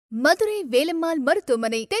மதுரை வேலம்மாள்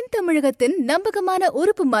மருத்துவமனை தென் தமிழகத்தின் நம்பகமான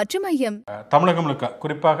உறுப்பு மாற்று மையம். தமிழகம் முழுக்க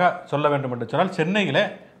குறிப்பாக சொல்ல வேண்டும் என்று சொன்னால் சென்னையில்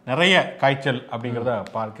நிறைய காய்ச்சல் அப்படிங்கிறத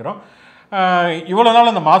பார்க்கிறோம். இவ்வளோ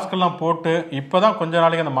நாள் அந்த மாஸ்கெல்லாம் போட்டு இப்போ தான் கொஞ்ச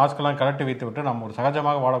நாளைக்கு அந்த மாஸ்கெல்லாம் கலட்டி வைத்து விட்டு நம்ம ஒரு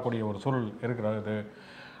சகஜமாக வாழக்கூடிய ஒரு சூழல் இருக்கிறது.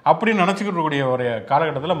 அப்படின்னு நினச்சிக்கிட்டு இருக்கக்கூடிய ஒரு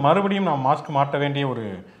காலகட்டத்தில் மறுபடியும் நம்ம மாஸ்க் மாட்ட வேண்டிய ஒரு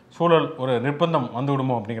சூழல், ஒரு நிர்பந்தம்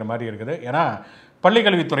வந்துவிடுமோ அப்படிங்கிற மாதிரி இருக்குது. ஏன்னா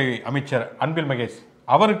பள்ளிக்கல்வித்துறை அமைச்சர் அன்பில் மகேஷ்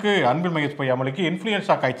போய் அமலுக்கு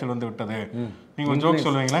இன்ஃப்ளூயன்ஸா காய்ச்சல் வந்து விட்டது. நீங்க ஒரு ஜோக்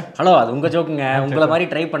சொல்லுவீங்களா? ஹலோ, அது உங்க ஜோக்குங்க. உங்களை மாதிரி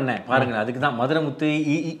ட்ரை பண்ணேன் பாருங்க. அதுக்கு தான் மதுரை முத்து,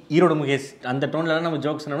 ஈரோடு முகேஷ் அந்த டோன்ல நம்ம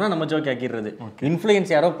ஜோக் சொன்னோம்னா நம்ம ஜோக் ஆக்கிடுறது.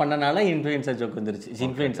 இன்ஃப்ளூயன்ஸ் யாரோ பண்ணனால இன்ஃப்ளூயன்ஸா ஜோக் வந்துருச்சு.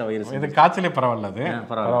 Influenza virus. இது காய்ச்சலே பரவாயில்ல, அது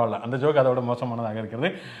பரவாயில்ல. அந்த ஜோக் அதோட மோசமானதாக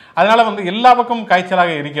இருக்கிறது. அதனால வந்து எல்லா பக்கமும்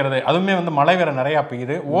காய்ச்சலாக இருக்கிறது. அதுவுமே வந்து மழை வேற நிறைய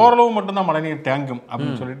பெய்யுது. ஓரளவு மட்டும்தான் மழை நீர் தேங்கும்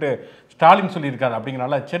அப்படின்னு சொல்லிட்டு ஸ்டாலின் சொல்லியிருக்காரு.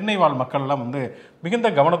 அப்படிங்கிறனால சென்னை வாழ் மக்கள் எல்லாம் வந்து மிகுந்த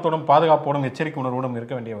கவனத்தோடும் பாதுகாப்போடும் எச்சரிக்கை உணர்வோடும்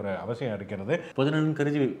இருக்க வேண்டிய ஒரு அவசியம் இருக்கிறது. பொதுநலன்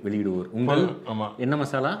கருதி வெளியிடுவோர் உங்கள் என்ன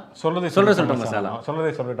மசாலா? சொல்றதை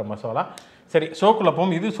சொல்லட்டும் மசாலா. சரி, ஷோக்குள்ள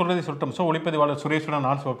போம். இது சொல்றதை சொல்லட்டும் ஷோ. ஒளிப்பதிவாளர் சுரேஷுடன்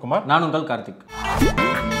நான் சிவகுமார். நான் உங்கள் கார்த்திக்.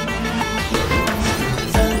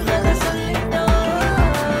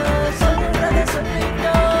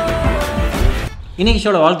 இன்னைக்கு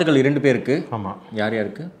ஷோட வாழ்த்துக்கள் 2 பேருக்கு. ஆமா, யார்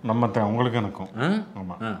யாருக்கு? நம்ம உங்களுக்கு எனக்கும்.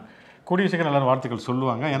 ஆமா, கூடிய சீக்கிரம் எல்லாரும் வாழ்த்துக்கள்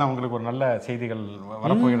சொல்லுவாங்க. ஏன்னா உங்களுக்கு ஒரு நல்ல செய்திகள்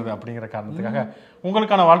வரப்போகிறது அப்படிங்கிற காரணத்துக்காக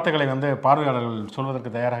உங்களுக்கான வாழ்த்துக்களை வந்து பார்வையாளர்கள் சொல்வதற்கு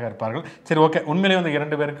தயாராக இருப்பார்கள். சரி, ஓகே. உண்மையிலே வந்து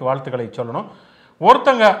 2 பேருக்கு வாழ்த்துக்களை சொல்லணும்.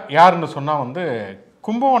 ஒருத்தங்க யாருன்னு சொன்னால் வந்து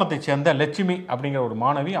கும்பகோணத்தை சேர்ந்த லட்சுமி அப்படிங்கிற ஒரு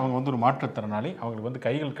மாணவி. அவங்க வந்து ஒரு மாற்றுத்திறனாளி. அவங்களுக்கு வந்து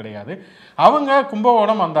கைகள் கிடையாது. அவங்க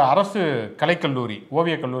கும்பகோணம் அந்த அரசு கலைக்கல்லூரி,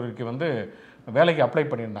 ஓவியக் கல்லூரிக்கு வந்து வேலைக்கு அப்ளை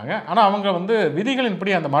பண்ணியிருந்தாங்க. ஆனால் அவங்க வந்து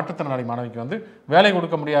விதிகளின்படி அந்த மாற்றுத்திறனாளி மாணவிக்கு வந்து வேலை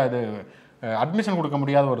கொடுக்க முடியாது, அட்மிஷன் கொடுக்க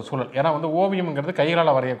முடியாத ஒரு சூழல். ஏன்னா வந்து ஓவியம்ங்கிறது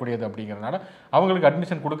கைகளால் வரையக்கூடியது அப்படிங்கிறதுனால அவங்களுக்கு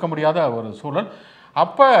அட்மிஷன் கொடுக்க முடியாத ஒரு சூழல்.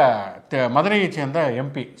 அப்போ மதுரையை சேர்ந்த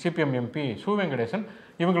MP, CPM MP Su Venkatesan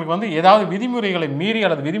இவங்களுக்கு வந்து ஏதாவது விதிமுறைகளை மீறி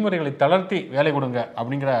அல்லது விதிமுறைகளை தளர்த்தி வேலை கொடுங்க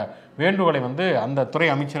அப்படிங்கிற வேண்டுகோளை வந்து அந்த துறை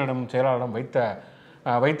அமைச்சரிடம் செயலாளரிடம்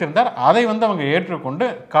வைத்திருந்தார். அதை வந்து அவங்க ஏற்றுக்கொண்டு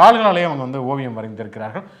கால்களாலேயே அவங்க வந்து ஓவியம்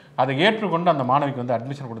வரைந்திருக்கிறார்கள். அதை ஏற்றுக்கொண்டு அந்த மாணவிக்கு வந்து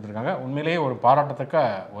அட்மிஷன் கொடுத்துருக்காங்க. உண்மையிலேயே ஒரு பாராட்டத்தக்க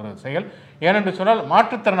ஒரு செயல். ஏனென்று சொன்னால்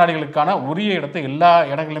மாற்றுத்திறனாளிகளுக்கான உரிய இடத்தை எல்லா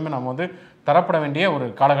இடங்களிலுமே நம்ம வந்து தரப்பட வேண்டிய ஒரு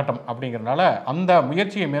காலகட்டம் அப்படிங்கிறதுனால அந்த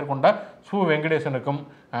முயற்சியை மேற்கொண்ட சு வெங்கடேசனுக்கும்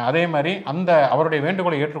அதே மாதிரி அந்த அவருடைய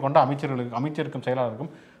வேண்டுகோளை ஏற்றுக்கொண்ட அமைச்சருக்கும்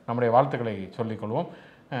செயலாளருக்கும் நம்முடைய வாழ்த்துக்களை சொல்லிக்கொள்வோம்.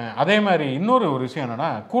 அதே மாதிரி இன்னொரு விஷயம் என்னென்னா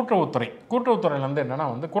கூட்டுறவுத்துறையில் வந்து என்னென்னா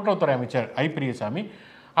வந்து கூட்டுறவுத்துறை அமைச்சர் ஐ பிரியசாமி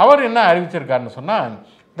அவர் என்ன அறிவிச்சிருக்காருன்னு சொன்னால்,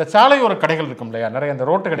 இந்த சாலையோர கடைகள் இருக்கும் இல்லையா, நிறைய இந்த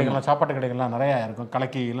ரோட்டு கடைகள்லாம், சாப்பாட்டு கடைகள்லாம் நிறையா இருக்கும்.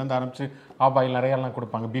 கலக்கிலேருந்து ஆரம்பித்து ஆபாயில் நிறையாலாம்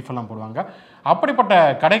கொடுப்பாங்க, பீஃபெல்லாம் போடுவாங்க. அப்படிப்பட்ட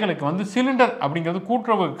கடைகளுக்கு வந்து சிலிண்டர் அப்படிங்கிறது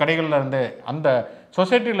கூட்டுறவு கடைகளில் இருந்து அந்த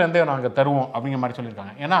சொசைட்டிலேருந்தே நாங்கள் தருவோம் அப்படிங்கிற மாதிரி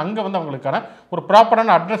சொல்லியிருக்காங்க. ஏன்னா அங்கே வந்து அவங்களுக்கான ஒரு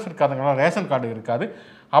ப்ராப்பரான அட்ரஸ் இருக்காதுங்களா, ரேஷன் கார்டு இருக்காது.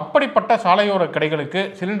 அப்படிப்பட்ட சாலையோர கடைகளுக்கு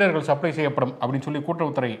சிலிண்டர்கள் சப்ளை செய்யப்படும் அப்படின்னு சொல்லி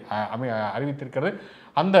கூட்டுறவுத்துறை அறிவித்திருக்கிறது.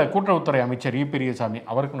 அந்த கூட்டுறவுத்துறை அமைச்சர் இ பெரியசாமி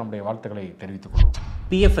அவருக்கும் நம்முடைய வாழ்த்துக்களை தெரிவித்துக் கொள்வோம்.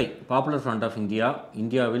 PFI பாப்புலர் ஃப்ரண்ட் ஆஃப்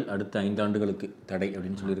இந்தியாவில் அடுத்த 5 ஆண்டுகளுக்கு தடை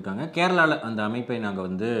அப்படின்னு சொல்லியிருக்காங்க. கேரளாவில் அந்த அமைப்பை நாங்கள்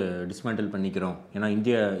வந்து டிஸ்மேண்டில் பண்ணிக்கிறோம், ஏன்னா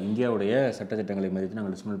இந்தியாவுடைய சட்டத்திட்டங்களை மதித்து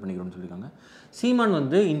நாங்கள் டிஸ்மேண்டில் பண்ணிக்கிறோம்னு சொல்லியிருக்காங்க. சீமான்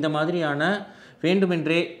வந்து இந்த மாதிரியான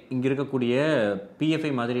வேண்டுமென்றே இங்கே இருக்கக்கூடிய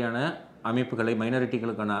PFI மாதிரியான அமைப்புகளை,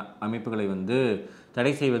 மைனாரிட்டிகளுக்கான அமைப்புகளை வந்து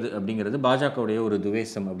தடை செய்வது அப்படிங்கிறது பாஜகவுடைய ஒரு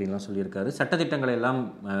துவேஷம் அப்படின்லாம் சொல்லியிருக்காரு. சட்டத்திட்டங்களை எல்லாம்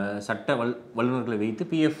சட்ட வல்லுநர்களை வைத்து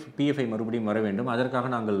PFI மறுபடியும் வர வேண்டும்,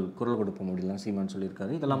 அதற்காக நாங்கள் குரல் கொடுப்போம் அப்படின்லாம் சீமான்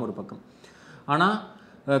சொல்லியிருக்காரு. இதெல்லாம் ஒரு பக்கம். ஆனால்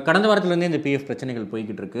கடந்த வாரத்துலேருந்தே இந்த PF பிரச்சனைகள்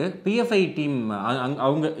போய்கிட்டு இருக்கு. PFI டீம்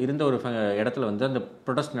அவங்க இருந்த ஒரு இடத்துல வந்து அந்த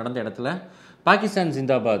ப்ரொடெஸ்ட் நடந்த இடத்துல பாகிஸ்தான்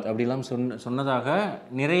ஜிந்தாபாத் அப்படிலாம் சொன்னதாக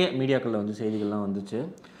நிறைய மீடியாக்களில் வந்து செய்திகள்லாம் வந்துச்சு.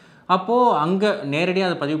 அப்போது அங்கே நேரடியாக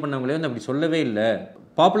அதை பதிவு பண்ணவங்களே வந்து அப்படி சொல்லவே இல்லை.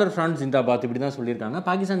 பாப்புலர் ஃப்ரண்ட் ஜிந்தாபாத் இப்படி தான் சொல்லியிருக்காங்க,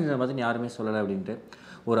 பாகிஸ்தான் ஜிந்தாபாத்னு யாருமே சொல்லலை அப்படின்ட்டு.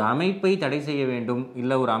 ஒரு அமைப்பை தடை செய்ய வேண்டும்,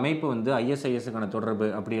 இல்லை ஒரு அமைப்பு வந்து ISISக்கான தொடர்பு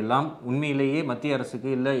அப்படியெல்லாம் உண்மையிலேயே மத்திய அரசுக்கு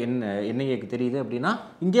இல்லை NIAக்கு தெரியுது அப்படின்னா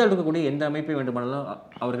இந்தியாவில் இருக்கக்கூடிய எந்த அமைப்பை வேண்டுமானாலும்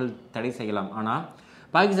அவர்கள் தடை செய்யலாம். ஆனால்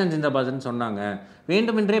பாகிஸ்தான் ஜிந்தாபாத்னு சொன்னாங்க,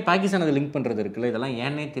 வேண்டுமென்றே பாகிஸ்தான் அதை லிங்க் பண்ணுறது இருக்குல்ல, இதெல்லாம்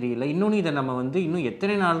ஏன்னே தெரியல. இன்னொன்று இதை நம்ம வந்து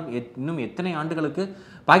இன்னும் எத்தனை ஆண்டுகளுக்கு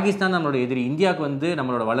பாகிஸ்தான் நம்மளோட எதிரி. இந்தியாவுக்கு வந்து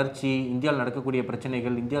நம்மளோட வளர்ச்சி, இந்தியாவில் நடக்கக்கூடிய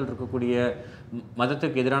பிரச்சனைகள், இந்தியாவில் இருக்கக்கூடிய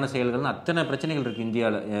மதத்துக்கு எதிரான செயல்கள்னு அத்தனை பிரச்சனைகள் இருக்குது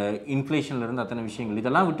இந்தியாவில். இன்ஃப்ளேஷன்லேருந்து அத்தனை விஷயங்கள்,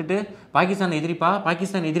 இதெல்லாம் விட்டுட்டு பாகிஸ்தான் எதிரிப்பா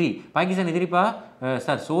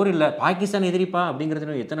சார் சோறு இல்லை பாகிஸ்தான் எதிரிப்பா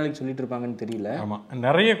அப்படிங்கிறது எத்தனை நாளைக்கு சொல்லிட்டு இருப்பாங்கன்னு தெரியல. ஆமாம்,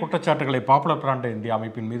 நிறைய குற்றச்சாட்டுகளை பாப்புலர் ஃப்ரண்ட் இந்தியா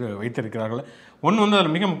அமைப்பின் மீது வைத்திருக்கிறார்கள். ஒன்று வந்து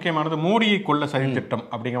அதில் மிக முக்கியமானது மோடியை கொல்ல சதி திட்டம்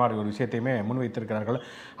அப்படிங்கிற மாதிரி ஒரு விஷயத்தையுமே முன்வைத்திருக்கிறார்கள்.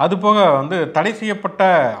 அதுபோக வந்து தடை செய்யப்பட்ட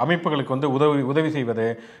அமைப்புகளுக்கு வந்து உதவி செய்வது,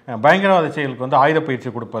 பயங்கரவாத செயலுக்கு வந்து ஆயுத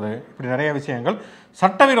பயிற்சி கொடுப்பது, இப்படி நிறைய விஷயங்கள்.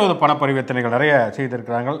 சட்டவிரோத பண பரிவர்த்தனைகள் நிறைய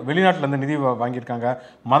செய்திருக்கிறாங்க. வெளிநாட்டிலேருந்து நிதி வாங்கியிருக்காங்க.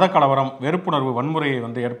 மத கலவரம், வெறுப்புணர்வு, வன்முறையை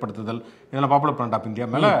வந்து ஏற்படுத்துதல், இதெல்லாம் பாப்புலர் ஃப்ரண்ட் ஆஃப் இந்தியா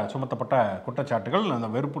மேலே சுமத்தப்பட்ட குற்றச்சாட்டுகள். அந்த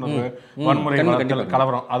வெறுப்புணர்வு, வன்முறை,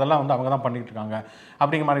 கலவரம் அதெல்லாம் வந்து அவங்க தான் பண்ணிட்டு இருக்காங்க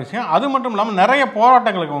அப்படிங்கிற மாதிரி விஷயம். அது மட்டும் இல்லாமல் நிறைய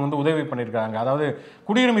போராட்டங்களுக்கு வந்து உதவி பண்ணியிருக்காங்க. அதாவது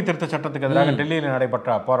குடியுரிமை திருத்த சட்டத்துக்கு எதிராக டெல்லியில்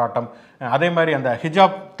நடைபெற்ற போராட்டம், அதே மாதிரி அந்த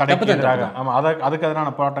ஹிஜாப் தடைக்கு எதிராக அதுக்கு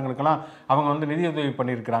எதிரான போராட்டங்களுக்கெல்லாம் அவங்க வந்து நிதி உதவி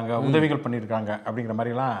பண்ணியிருக்கிறாங்க, உதவிகள் பண்ணியிருக்காங்க அப்படிங்கிற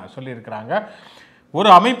மாதிரிலாம் சொல்லியிருக்கிறாங்க. ஒரு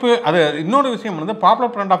அமைப்பு, அது இன்னொரு விஷயம் வந்து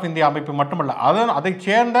பாப்புலர் ஃப்ரண்ட் ஆஃப் இந்தியா அமைப்பு மட்டுமல்ல, அதை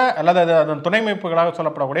சேர்ந்த அல்லது அதன் துணை அமைப்புகளாக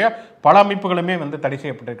சொல்லப்படக்கூடிய பல அமைப்புகளுமே வந்து தடை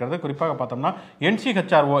செய்யப்பட்டிருக்கிறது. குறிப்பாக பார்த்தோம்னா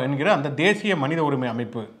NCHRO என்கிற அந்த தேசிய மனித உரிமை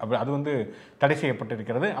அமைப்பு அது வந்து தடை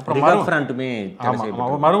செய்யப்பட்டிருக்கிறது.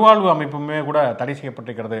 அப்புறம் மறுவாழ்வு அமைப்புமே கூட தடை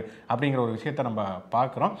செய்யப்பட்டிருக்கிறது அப்படிங்கிற ஒரு விஷயத்தை நம்ம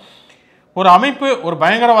பார்க்குறோம். ஒரு அமைப்பு ஒரு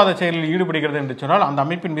பயங்கரவாத செயலில் ஈடுபடுகிறது என்று சொன்னால் அந்த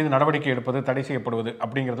அமைப்பின் மீது நடவடிக்கை எடுப்பது, தடை செய்யப்படுவது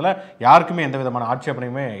அப்படிங்கிறதுல யாருக்குமே எந்த விதமான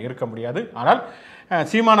ஆட்சேபனையுமே இருக்க முடியாது. ஆனால்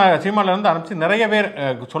சீமானிலிருந்து ஆரம்பித்து நிறைய பேர்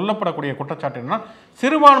சொல்லப்படக்கூடிய குற்றச்சாட்டு என்னன்னா,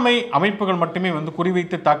 சிறுபான்மை அமைப்புகள் மட்டுமே வந்து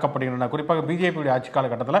குறிவைத்து தாக்கப்படுகின்றன. குறிப்பாக பிஜேபியுடைய ஆட்சி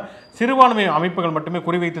காலகட்டத்தில் சிறுபான்மை அமைப்புகள் மட்டுமே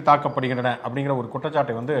குறிவைத்து தாக்கப்படுகின்றன அப்படிங்கிற ஒரு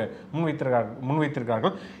குற்றச்சாட்டை வந்து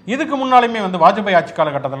முன்வைத்திருக்கிறார்கள். இதுக்கு முன்னாலுமே வந்து வாஜ்பாய் ஆட்சி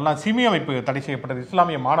காலகட்டத்திலலாம் சிமி அமைப்பு தடை செய்யப்பட்டது,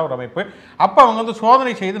 இஸ்லாமிய மாணவர் அமைப்பு. அப்போ அவங்க வந்து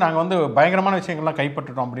சோதனை செய்து நாங்கள் வந்து பயங்கரமான விஷயங்கள்லாம்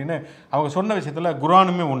கைப்பற்றிட்டோம் அப்படின்னு அவங்க சொன்ன விஷயத்தில்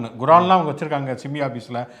குரானுமே ஒன்று. குரான்லாம் அவங்க வச்சுருக்காங்க சிமி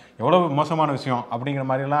ஆஃபீஸில், எவ்வளோ மோசமான விஷயம் அப்படிங்கிற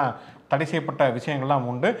மாதிரிலாம் தடை செய்யப்பட்ட விஷயங்கள்லாம்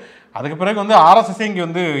உண்டு. அதுக்கு பிறகு வந்து RSS இங்கே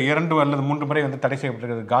வந்து 2 அல்லது 3 முறை வந்து தடை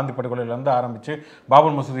செய்யப்பட்டிருக்கிறது. காந்தி படுகொலையிலேருந்து ஆரம்பித்து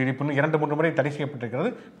பாபர் மசூதி இடிப்புன்னு 2-3 முறை தடை செய்யப்பட்டிருக்கிறது.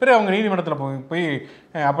 பிறகு அவங்க நீதிமன்றத்தில் போய்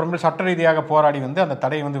அப்புறமேல் சட்ட ரீதியாக போராடி வந்து அந்த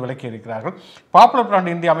தடையை வந்து விலக்கி இருக்கிறார்கள். பாப்புலர்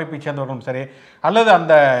ஃப்ரண்ட் இந்தியா அமைப்பை சேர்ந்தவர்களும் சரி, அல்லது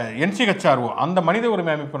அந்த NCHRO அந்த மனித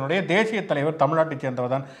உரிமை அமைப்பினுடைய தேசிய தலைவர் தமிழ்நாட்டைச்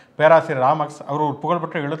சேர்ந்தவர் தான் பேராசிரியர் ராமக்ஸ். அவர் ஒரு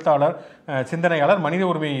புகழ்பெற்ற எழுத்தாளர், சிந்தனையாளர், மனித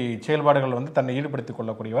உரிமை செயல்பாடுகள் வந்து தன்னை ஈடுபடுத்திக்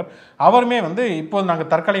கொள்ளக்கூடியவர். அவருமே வந்து இப்போது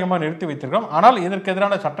நாங்கள் தற்காலிகமாக நிறுத்தி வைத்திருக்கிறோம், ஆனால் இதற்கு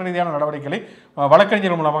எதிரான சட்ட ரீதியான நடவடிக்கைகளை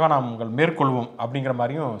வழக்கறிஞர் மூலமாக நாங்கள் மேற்கொள்வோம் அப்படிங்கிற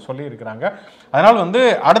மாதிரியும் சொல்லியிருக்கிறாங்க. அதனால் வந்து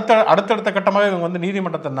அடுத்தடுத்த கட்டமாக இவங்க வந்து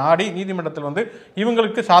நீதிமன்றத்தை நாடி, நீதிமன்றத்தில் வந்து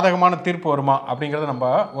இவங்களுக்கு சாதகமான தீர்ப்பு வருமா அப்படிங்கிறத நம்ம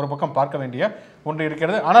ஒரு பக்கம் பார்க்க வேண்டிய ஒன்று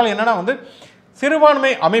இருக்கிறது. ஆனால் என்னன்னா வந்து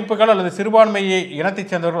சிறுபான்மை அமைப்புகள் அல்லது சிறுபான்மையை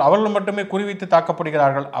இனத்தைச் சேர்ந்தவர்கள் அவர்கள் மட்டுமே குறிவைத்து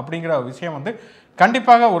தாக்கப்படுகிறார்கள் அப்படிங்கிற விஷயம் வந்து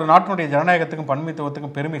கண்டிப்பாக ஒரு நாட்டினுடைய ஜனநாயகத்துக்கும்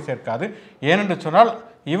பன்மைத்துவத்துக்கும் பெருமை சேர்க்காது. ஏனென்று சொன்னால்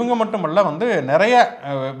இவங்க மட்டுமல்ல, வந்து நிறைய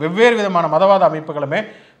வெவ்வேறு விதமான மதவாத அமைப்புகளுமே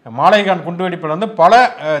மாலைகான் குண்டுவெடிப்பில் வந்து பல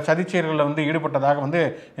சதிச்செயல்களில் வந்து ஈடுபட்டதாக வந்து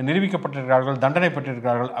நிரூபிக்கப்பட்டிருக்கிறார்கள், தண்டனை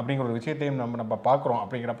பெற்றிருக்கிறார்கள் அப்படிங்கிற ஒரு விஷயத்தையும் நம்ம பார்க்குறோம்.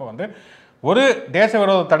 அப்படிங்கிறப்ப வந்து ஒரு தேச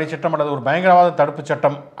விரோத தடை சட்டம் அல்லது ஒரு பயங்கரவாத தடுப்பு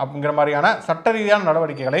சட்டம் அப்படிங்கிற மாதிரியான சட்ட ரீதியான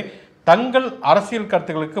நடவடிக்கைகளை தங்கள் அரசியல்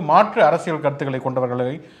கருத்துக்களுக்கு மாற்று அரசியல் கருத்துக்களை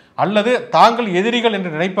கொண்டவர்களை அல்லது தாங்கள் எதிரிகள்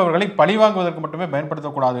என்று நினைப்பவர்களை பழிவாங்குவதற்கு மட்டுமே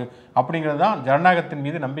பயன்படுத்தக்கூடாது அப்படிங்கிறது தான் ஜனநாயகத்தின்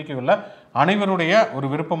மீது நம்பிக்கை உள்ள அனைவருடைய ஒரு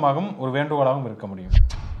விருப்பமாகவும் ஒரு வேண்டுகோளாகவும் இருக்க முடியும்.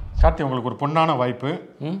 கார்த்தி, உங்களுக்கு ஒரு பொன்னான வாய்ப்பு.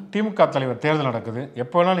 திமுக தலைவர் தேர்தல் நடக்குது.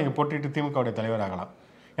 எப்போ வேணாலும் நீங்கள் போட்டிட்டு திமுகவுடைய தலைவர் ஆகலாம்.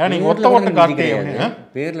 ஏன்னா நீங்கள் ஒத்த ஓட்ட கார்த்தி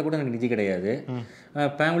பேரில் கூட எனக்கு நிதி கிடையாது,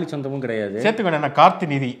 ஃபேமிலி சொந்தமும் கிடையாது. சேர்த்துக்க வேணா கார்த்தி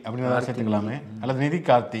நிதி அப்படின்னு சேர்த்துக்கலாமே, அல்லது நிதி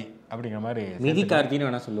கார்த்தி அப்படிங்கிற மாதிரி. நிதி கார்த்தின்னு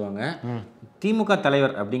வேணா சொல்லுவாங்க. திமுக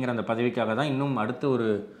தலைவர் அப்படிங்கிற அந்த பதவிக்காக தான் இன்னும் அடுத்த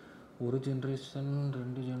ஒரு ஜென்ரேஷன்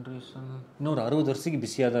 2 ஜென்ரேஷன் இன்னும் ஒரு 60 வருஷத்துக்கு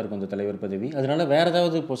பிஸியாக தான் இருக்கும் அந்த தலைவர் பதவி. அதனால வேற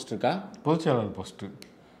ஏதாவது போஸ்ட் இருக்கா? பொதுச்செயலாளர் போஸ்ட்டு,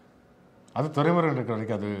 அது துரைமுருகன் இருக்கிற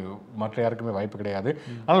வரைக்கும் அது மற்ற யாருக்குமே வாய்ப்பு கிடையாது.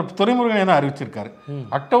 ஆனால் துரைமுருகன் என்ன அறிவிச்சிருக்காரு,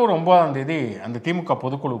 அக்டோபர் 9ஆம் தேதி அந்த திமுக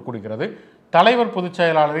பொதுக்குழு கூடுகிறது, தலைவர் பொதுச்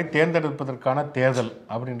செயலாளரை தேர்ந்தெடுப்பதற்கான தேர்தல்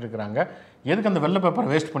அப்படின்னு இருக்கிறாங்க. எதுக்கு அந்த வெள்ளை பேப்பரை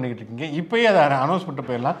வேஸ்ட் பண்ணிக்கிட்டு இருக்கீங்க? இப்போயே அதை அனௌன்ஸ் பண்ணிட்டு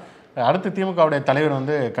போயிடலாம். அடுத்து திமுகவுடைய தலைவர்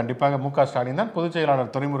வந்து கண்டிப்பாக மு.க. ஸ்டாலின் தான், பொதுச்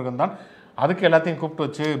செயலாளர் துரைமுருகன் தான். அதுக்கு எல்லாத்தையும் கூப்பிட்டு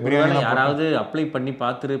வச்சு பிரியாணி யாராவது அப்ளை பண்ணி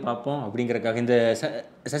பார்ப்போம் அப்படிங்கிறக்காக இந்த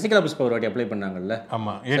சசிகலா புஷ்பா ஒரு வாட்டி அப்ளை பண்ணாங்கல்ல.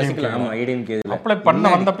 ஆமாம், ஏடிஎம்கே அப்ளை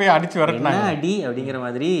பண்ண வந்தப்பே அடிச்சு வரட்டினாங்க அடி அப்படிங்கிற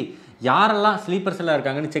மாதிரி. யாரெல்லாம் ஸ்லீப்பர்ஸ் எல்லாம்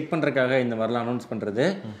இருக்காங்கன்னு செக் பண்ணுறதுக்காக இந்த மாதிரிலாம் அனௌன்ஸ் பண்ணுறது.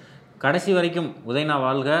 கடைசி வரைக்கும் உதயனா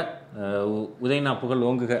வாழ்க, உதயனா புகழ்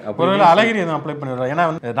ஓங்குக. ஒருவேளை அழகிரி எதுவும் அப்ளை பண்ணிடுறாரு. ஏன்னா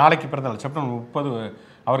வந்து நாளைக்கு பிறந்தநாள், செப்டம்பர் 30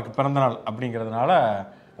 அவருக்கு பிறந்தநாள் அப்படிங்கிறதுனால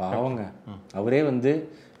அவங்க அவரே வந்து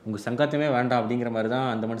உங்கள் சங்காத்தமே வேண்டாம் அப்படிங்கிற மாதிரி தான்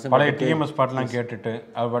அந்த மனுஷன் பழைய டிஎம்எஸ் பாட்டெலாம் கேட்டுட்டு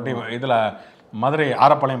அவர் பாட்டி இதில் மதுரை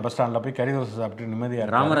ஆரப்பாளையம் பஸ் ஸ்டாண்டில் போய் கறி தோசை சாப்பிட்டு நிம்மதியாக.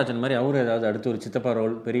 ராமராஜன் மாதிரி அவரு ஏதாவது அடுத்து ஒரு சித்தப்பா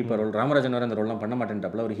ரோல், பெரியப்பா ரோல். ராமராஜன் வர அந்த ரோல்லாம் பண்ண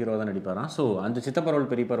மாட்டேன்ட்டாப்ல, ஒரு ஹீரோ தான் நடிப்பாராம். ஸோ அந்த சித்தப்பா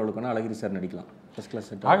ரோல், பெரியப்பா ரோலுக்குன்னா அழகிரி சார் நடிக்கலாம், ஃபர்ஸ்ட்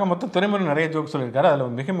கிளாஸ். ஆக மொத்தம் துறைமுறை நிறைய ஜோக் சொல்லியிருக்காரு.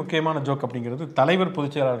 அதில் மிக முக்கியமான ஜோக் அப்படிங்கிறது தலைவர்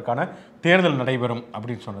பொதுச் செயலாளருக்கான தேர்தல் நடைபெறும்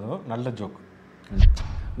அப்படின்னு சொன்னது நல்ல ஜோக்.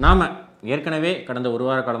 நாம் ஏற்கனவே கடந்த ஒரு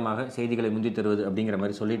வார காலமாக செய்திகளை முந்தி தருவது அப்படிங்கிற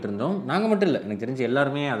மாதிரி சொல்லிட்டு இருந்தோம். நாங்கள் மட்டும் இல்லை, எனக்கு தெரிஞ்சு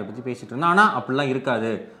எல்லாருமே அதை பற்றி பேசிகிட்டு இருந்தோம். ஆனால் அப்படிலாம்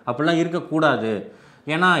இருக்காது, அப்படிலாம் இருக்கக்கூடாது,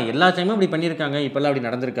 ஏன்னா எல்லா டைமும் இப்படி பண்ணியிருக்காங்க, இப்போல்லாம் அப்படி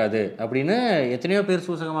நடந்திருக்காது அப்படின்னு எத்தனையோ பேர்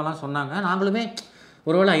சூசகமாலாம் சொன்னாங்க. நாங்களுமே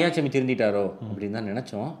ஒருவேளை ஐயாச்சாமி திருந்திட்டாரோ அப்படின்னு தான்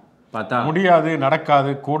நினச்சோம். பார்த்தா முடியாது,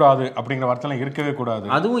 நடக்காது, கூடாது அப்படிங்கிற வார்த்தைலாம் இருக்கவே கூடாது.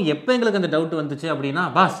 அதுவும் எப்போ எங்களுக்கு அந்த டவுட் வந்துச்சு அப்படின்னா,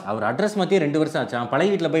 பாஸ் அவர் அட்ரஸ் மாற்றியே 2 வருஷம் ஆச்சா,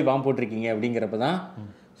 பழைய வீட்டில் போய் பாம்பு போட்டிருக்கீங்க அப்படிங்கிறப்ப தான்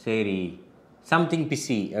சரி சம்திங்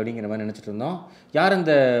பிஸி அப்படிங்கிற மாதிரி நினச்சிட்டு இருந்தோம். யார்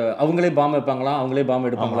அந்த அவங்களே பாம்பு வைப்பாங்களா, அவங்களே பாம்பு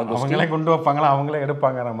எடுப்பாங்களா, அவங்களே கொண்டு வைப்பாங்களா, அவங்களே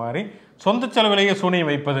எடுப்பாங்கிற மாதிரி சொந்த செலவிலேயே சூனியம்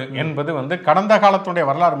வைப்பது என்பது வந்து கடந்த காலத்துடைய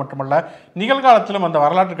வரலாறு மட்டுமல்ல, நிகழ்காலத்திலும் அந்த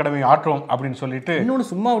வரலாற்று கடமையை ஆற்றுவோம் அப்படின்னு சொல்லிட்டு. இன்னொன்று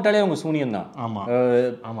சும்மா விட்டாலே அவங்க சூனியம் தான்.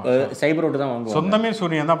 ஆமாம், சைபர் ரோட்டு தான் வாங்குவாங்க. சொந்தமே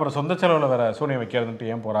சூனியம் தான். அப்புறம் சொந்த செலவில் வேற சூனியம்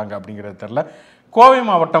வைக்கிறதுன்ட்டு ஏன் போகிறாங்க அப்படிங்கிறது தெரியல. கோவை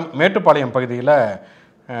மாவட்டம் மேட்டுப்பாளையம் பகுதியில்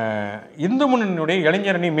இந்து முன்னணியுடைய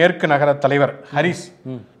இளைஞரணி மேற்கு நகர தலைவர் ஹரிஸ்,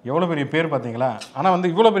 எவ்வளோ பெரிய பேர் பார்த்தீங்களா? ஆனால்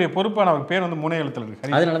வந்து இவ்வளோ பெரிய பொறுப்பான அவர் பேர் வந்து 3 எழுத்துல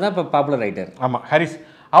இருக்கு. அதனால தான் இப்போ பாப்புலர் ரைட்டர். ஆமாம், ஹரிஸ்.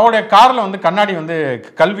 அவருடைய காரில் வந்து கண்ணாடி வந்து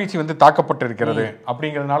கல்வீச்சு வந்து தாக்கப்பட்டிருக்கிறது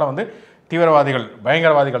அப்படிங்கிறதுனால வந்து தீவிரவாதிகள்,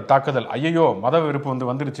 பயங்கரவாதிகள் தாக்குதல், ஐயோ மத வெறுப்பு வந்து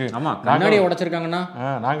வந்துருச்சு, கண்ணாடியை உடைச்சிருக்காங்கன்னா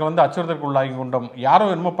நாங்கள் வந்து அச்சுறுத்தலுக்கு உள்ளாகி கொண்டோம், யாரோ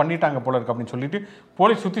என்னமோ பண்ணிட்டாங்க போல இருக்கு அப்படின்னு சொல்லிட்டு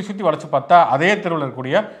போலீஸ் சுற்றி வளைச்சு பார்த்தா அதே தெருவில்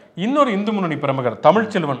இருக்கக்கூடிய இன்னொரு இந்து முன்னணி பிரமுகர்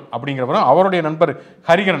தமிழ்ச்செல்வன் அப்படிங்கிறவரும் அவருடைய நண்பர்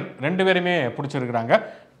ஹரிகரன் 2 பேருமே பிடிச்சிருக்கிறாங்க.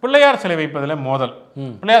 பிள்ளையார் சிலை வைப்பதில் மோதல்.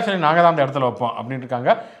 பிள்ளையார் சிலை நாங்கள் தான் அந்த இடத்துல வைப்போம் அப்படின்னு இருக்காங்க.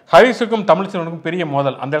 ஹரிஸுக்கும் தமிழ்ச்செல்வனுக்கும் பெரிய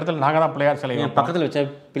மோதல். அந்த இடத்துல நாங்கள் தான் பிள்ளையார் சிலை பக்கத்தில் வச்ச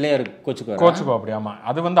பிள்ளையார் கோச்சுக்கோ அப்படி. ஆமாம்,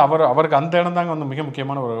 அது வந்து அவருக்கு அந்த இடம் தாங்க வந்து மிக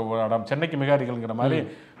முக்கியமான ஒரு இடம். சென்னைக்கு மிக அருகில்ங்கிற மாதிரி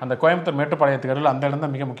அந்த கோயம்புத்தூர் மேட்டுப்பாளையத்துக்கு அருகில் அந்த இடம்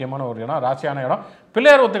தான் மிக முக்கியமான ஒரு இடம், ராசியான இடம்.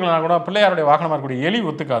 பிள்ளையார் ஒத்துக்கலாம் கூட பிள்ளையாருடைய வாகனமாக இருக்கக்கூடிய எலி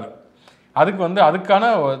ஒத்துக்காது. அதுக்கு வந்து அதுக்கான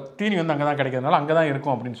தீனி வந்து அங்கே தான் கிடைக்கிறதுனால அங்கே தான்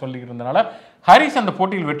இருக்கும் அப்படின்னு சொல்லிக்கிட்டு இருந்தனால ஹரிஸ் அந்த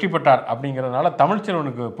போட்டியில் வெற்றி பெற்றார். அப்படிங்கிறதுனால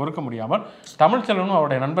தமிழ்ச்செல்வனுக்கு பொறுக்க முடியாமல் தமிழ்ச்செல்வனும்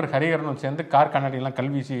அவருடைய நண்பர் ஹரிகரனும் சேர்ந்து கார் கண்ணாடியெல்லாம்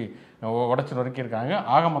கல்வீசி உடைச்சி நொறுக்கியிருக்காங்க.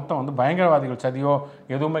 ஆக மொத்தம் வந்து பயங்கரவாதிகள் சதியோ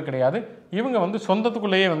எதுவுமே கிடையாது, இவங்க வந்து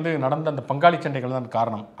சொந்தத்துக்குள்ளேயே வந்து நடந்த அந்த பங்காளி சண்டைகள் தான்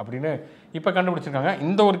காரணம் அப்படின்னு இப்போ கண்டுபிடிச்சிருக்காங்க.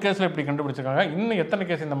 இந்த ஒரு கேஸில் இப்படி கண்டுபிடிச்சிருக்காங்க. இன்னும் எத்தனை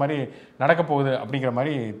கேஸ் இந்த மாதிரி நடக்க போகுது அப்படிங்கிற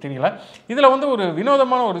மாதிரி தெரியல. இதில் வந்து ஒரு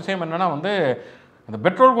வினோதமான ஒரு விஷயம் என்னென்னா வந்து அந்த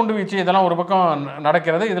பெட்ரோல் குண்டு வீச்சு இதெல்லாம் ஒரு பக்கம்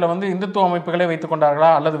நடக்கிறது. இதில் வந்து இந்துத்துவ அமைப்புகளே வைத்துக் கொண்டார்களா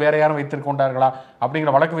அல்லது வேற யாரும் வைத்துக் கொண்டார்களா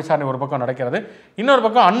அப்படிங்கிற வழக்கு விசாரணை ஒரு பக்கம் நடக்கிறது. இன்னொரு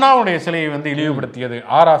பக்கம் அண்ணாவுடைய சிலையை வந்து இழிவுபடுத்தியது,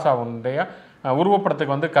 ஆராசாவுடைய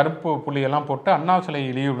உருவப்படத்துக்கு வந்து கருப்பு புள்ளியெல்லாம் போட்டு அண்ணா சிலையை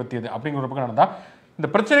இழிவுபடுத்தியது அப்படிங்கிற ஒரு பக்கம் நடந்தால், இந்த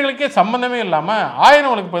பிரச்சனைகளுக்கே சம்மந்தமே இல்லாமல்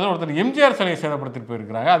 1000 வழக்கு பதில் ஒருத்தர் எம்ஜிஆர் சிலையை சேதப்படுத்திட்டு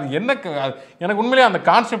போயிருக்கிறாங்க. அது என்ன, எனக்கு உண்மையிலே அந்த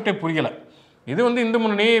கான்செப்டே புரியலை. இது வந்து இந்து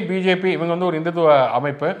முன்னணி, பிஜேபி இவங்க வந்து ஒரு இந்துத்துவ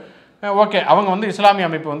அமைப்பு, ஓகே, அவங்க வந்து இஸ்லாமிய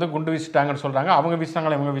அமைப்பு வந்து குண்டு வீசிட்டாங்கன்னு சொல்கிறாங்க. அவங்க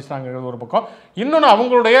வீசினாங்களா இவங்க வீசினாங்கிறது ஒரு பக்கம். இன்னொன்று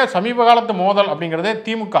அவங்களுடைய சமீப காலத்து மோதல் அப்படிங்கிறதே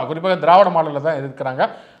திமுக குறிப்பாக திராவிட மாடலில் தான் எதிர்க்கிறாங்க.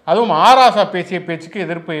 அதுவும் ஆராசா பேசிய பேச்சுக்கு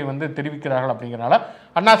எதிர்ப்பை வந்து தெரிவிக்கிறார்கள். அப்படிங்கிறனால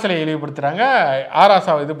அண்ணா சிலையை இழிவுபடுத்துகிறாங்க,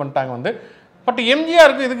 ஆராசாவை இது பண்ணிட்டாங்க வந்து. பட்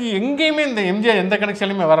எம்ஜிஆருக்கு இதுக்கு எங்கேயுமே இந்த எம்ஜிஆர் எந்த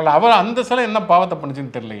கனெக்ஷன்லையுமே வரல. அவர் அந்த சிலை என்ன பாவத்தை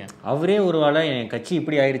பண்ணுச்சுன்னு தெரியலையே. அவரே ஒரு வேளை என் கட்சி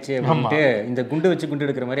இப்படி ஆயிடுச்சு அப்படின்ட்டு இந்த குண்டு வச்சு குண்டு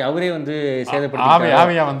எடுக்கிற மாதிரி அவரே வந்து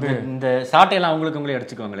சேதப்படுத்தி வந்து இந்த சாட்டையெல்லாம் அவங்களே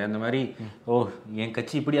அடிச்சுக்குவாங்களே அந்த மாதிரி, ஓ என்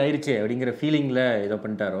கட்சி இப்படி ஆயிடுச்சு அப்படிங்கிற ஃபீலிங்கில் இதை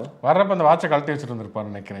பண்ணிட்டாரோ. வர்றப்ப அந்த வாட்சை கழட்டி வச்சுட்டு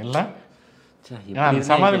இருந்திருப்பாரு நினைக்கிறேன். இல்லை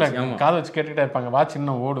சமாதியில் காதை வச்சு கேட்டுக்கிட்டே இருப்பாங்க, வாட்ச்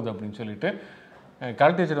இன்னும் ஓடுது அப்படின்னு சொல்லிட்டு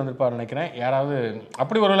கழட்டி வச்சுட்டு வந்திருப்பாரு நினைக்கிறேன். யாராவது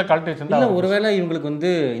அப்படி ஒருவேளை கழட்டி வச்சிருந்தா, ஒருவேளை இவங்களுக்கு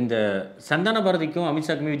வந்து இந்த சந்தான பாரதிக்கும்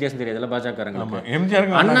அமித்ஷாக்குமே வித்தியாசம் தெரியாது. பாஜக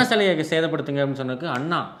எம்ஜிஆருக்கு அண்ணா சிலையை சேதப்படுத்துங்க அப்படின்னு சொன்னக்கு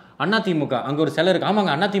அண்ணா திமுக அங்க ஒரு சிலை இருக்கு,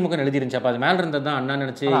 ஆமாங்க அண்ணா திமுக எழுதிருந்துச்சு, அப்ப அது மேல இருந்தது தான் அண்ணா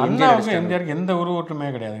நினைச்சு. அண்ணாவுக்கும் எம்ஜிஆருக்கு எந்த உருவ ஒற்றுமே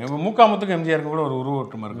கிடையாது. முக்காமத்துக்கும் எம்ஜிஆருக்கு கூட ஒரு உருவ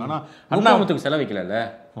ஒற்றுமை இருக்கு. ஆனா அண்ணாமத்துக்கு சிலை வைக்கல.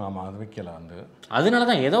 ஆமா, அது வைக்கல வந்து.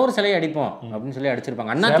 அதனாலதான் ஏதோ ஒரு சிலையை அடிப்போம் அப்படின்னு சொல்லி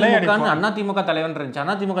அடிச்சிருப்பாங்க. அண்ணா திமுக தலைவர் இருந்துச்சு,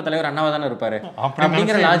 அண்ணா திமுக தலைவர் அண்ணாவா தானே இருப்பாரு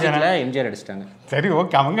அப்படிங்கிற லாஜிக்ல எம்ஜிஆர் அடிச்சிட்டாங்க. சரி,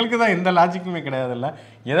 ஓகே, அவங்களுக்கு தான் எந்த லாஜிக்குமே கிடையாது. இல்லை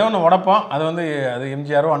ஏதோ ஒன்று உடப்போம், அது வந்து அது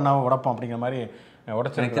எம்ஜிஆரோ அண்ணாவோ உடப்போம் அப்படிங்கிற மாதிரி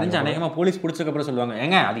உடச்சு. எனக்கு தெரிஞ்ச அநேகமாக போலீஸ் பிடிச்சதுக்கப்புறம் சொல்லுவாங்க,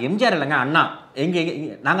 ஏங்க அது எம்ஜிஆர் இல்லைங்க அண்ணா,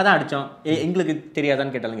 நாங்கள் தான் அடித்தோம், எங்களுக்கு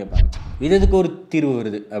தெரியாதான்னு கேட்டாலும் கேட்பாங்க. இதுக்கு ஒரு தீர்வு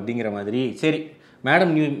வருது அப்படிங்கிற மாதிரி. சரி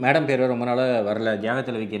மேடம் பேர் ரொம்ப நாளாக வரல,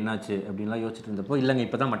 தியாகத்தலைவிக்கு என்னாச்சு அப்படின்லாம் யோசிச்சுட்டு இருந்தப்போ, இல்லைங்க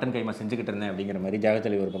இப்போ தான் மட்டன் கைமா செஞ்சுக்கிட்டு இருந்தேன் அப்படிங்கிற மாதிரி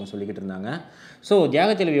தியாகத்தலைவி ஒரு பக்கம் சொல்லிக்கிட்டு இருந்தாங்க. ஸோ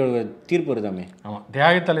தியாகத்தலைவியோட தீர்ப்பு வருதாமே. ஆமாம்,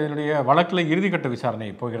 தியாகத்தலைவியுடைய வழக்கில் இறுதிக்கட்ட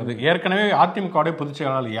விசாரணை போகிறது. ஏற்கனவே அதிமுகவுடைய பொதுச்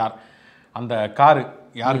செயலாளர் யார், அந்த காரு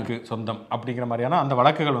யாருக்கு சொந்தம் அப்படிங்கிற மாதிரியான அந்த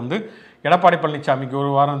வழக்குகள் வந்து எடப்பாடி பழனிசாமிக்கு ஒரு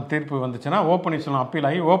வாரம் தீர்ப்பு வந்துச்சுன்னா ஓப்பனீஸ்வரம் அப்பீல்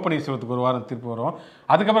ஆகி ஓப்பனீஸ்வரத்துக்கு ஒரு வாரம் தீர்ப்பு வரும்.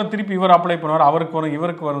 அதுக்கப்புறம் திருப்பி இவர் அப்ளை பண்ணுவார், அவருக்கு வரும்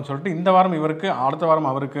இவருக்கு வரும்னு சொல்லிட்டு இந்த வாரம் இவருக்கு அடுத்த வாரம்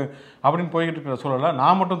அவருக்கு அப்படின்னு போய்கிட்டு இருக்கிற சூழலில்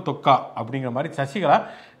நான் மட்டும் தொக்கா அப்படிங்கிற மாதிரி சசிகலா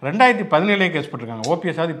 2017 கேஸ் போட்டிருக்காங்க.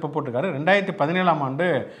 ஓபிஎஸ்ஸாவது இப்போ போட்டிருக்காரு. 2017ஆம் ஆண்டு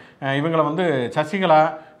இவங்களை வந்து சசிகலா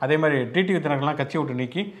அதே மாதிரி டிடிவி தினகரன்லாம் கட்சி விட்டு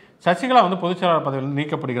நீக்கி சசிகலா வந்து பொதுச்செயலாளர் பதவியில்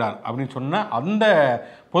நீக்கப்படுகிறார் அப்படின்னு சொன்ன அந்த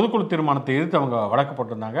பொதுக்குழு தீர்மானத்தை எதிர்த்து அவங்க வழக்கு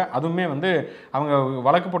போட்டிருந்தாங்க. அதுவுமே வந்து அவங்க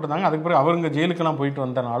வழக்கு போட்டிருந்தாங்க. அதுக்கு பிறகு அவருங்க ஜெயிலுக்கெல்லாம் போயிட்டு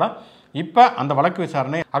வந்தனால இப்போ அந்த வழக்கு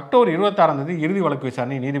விசாரணை அக்டோபர் 26ஆம் தேதி இறுதி வழக்கு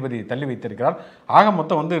விசாரணை நீதிபதி தள்ளி வைத்திருக்கிறார். ஆக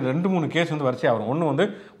மொத்தம் வந்து 2-3 கேஸ் வந்து வரிசையாக வரும். ஒன்று வந்து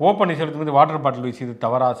ஓப்பன் செலுத்தும் வந்து வாட்டர் பாட்டில் வீசியது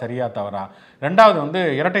தவறா சரியா தவறா, ரெண்டாவது வந்து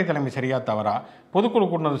இரட்டை தலைமை சரியா தவறா, பொதுக்குழு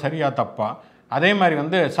கூட்டினது சரியா தப்பா, அதே மாதிரி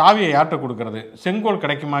வந்து சாவியை யார்கிட்ட கொடுக்கறது, செங்கோல்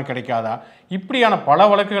கிடைக்குமா கிடைக்காதா, இப்படியான பல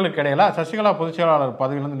வழக்குகளுக்கு இடையில சசிகலா பொதுச் செயலாளர்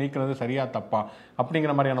பதவியிலிருந்து நீக்கிறது சரியா தப்பா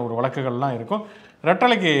அப்படிங்கிற மாதிரியான ஒரு வழக்குகள்லாம் இருக்கும்.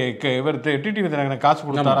 ரெட்டலைக்கு இவர் டிடிவி தினகரன் காசு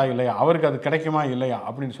கொடுத்தாரா இல்லையா, அவருக்கு அது கிடைக்குமா இல்லையா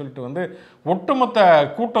அப்படின்னு சொல்லிட்டு வந்து ஒட்டுமொத்த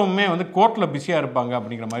கூட்டமுமே வந்து கோர்ட்டில் பிஸியாக இருப்பாங்க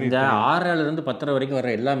அப்படிங்கிற மாதிரி. இந்த 6 to 10 வரைக்கும்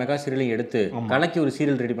வர எல்லா மெகா சீரியலையும் எடுத்து கலக்கி ஒரு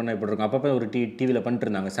சீரியல் ரெடி பண்ண எப்படி இருக்கும். அப்பப்போ ஒரு டிவியில் பண்ணிட்டு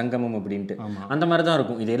இருந்தாங்க சங்கமம் அப்படின்ட்டு. அந்த மாதிரி தான்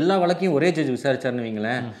இருக்கும். இது எல்லா வழக்கையும் ஒரே ஜட்ஜ் விசாரிச்சாருன்னு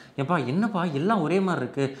வைங்களேன், ஏப்பா என்னப்பா எல்லாம் ஒரே மாதிரி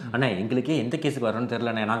இருக்கு, அண்ணா எங்களுக்கே எந்த கேஸுக்கு வரணும்னு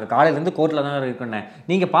தெரியலண்ணே, நாங்கள் காலையிலேருந்து கோர்ட்டில் தான் இருக்கோண்ணே,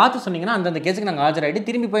 நீங்கள் பார்த்து சொன்னீங்கன்னா அந்தந்த கேஸுக்கு நாங்கள் ஆஜராகிட்டு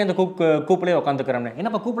திரும்பி போய் அந்த கூப்பிலே உட்காந்துக்கிறோம்னே.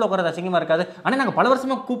 என்னப்பா கூப்பில் உட்காரது அசிங்கமாக இருக்காது, ஆனால் நாங்கள் பல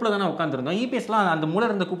வருஷமாக கூப்பில் தானே உட்காந்துருந்தோம், இபிஎஸ்லாம் அந்த மூலம்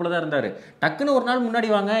இருந்த கூப்பில் தான் இருந்தார், டக்குன்னு ஒரு நாள் முன்னாடி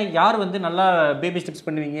வாங்க யார் வந்து நல்லா பேபி ஸ்டெப்ஸ்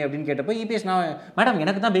பண்ணுவீங்க அப்படின்னு கேட்டப்போ இபிஎஸ் நான் மேடம்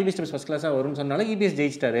எனக்கு தான் பேபி ஸ்டெப்ஸ் ஃபர்ஸ்ட் கிளாஸாக வரும்னு சொன்னாலும் இபிஎஸ்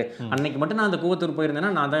ஜெயிச்சிட்டாரு. அன்னைக்கு மட்டும் நான் அந்த கூவத்தூர்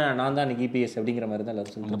போயிருந்தேன்னா நான் தான் அன்னைக்கு இபிஎஸ் அப்படிங்கிற மாதிரி தான்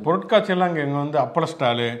எல்லாரும் சொல்லுவாங்க. பொருட்காட்சியெல்லாம் இங்கே வந்து அப்பள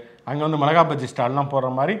ஸ்டாலு, அங்கே வந்து மிளகா பஜ்ஜி ஸ்டால்லாம் போடுற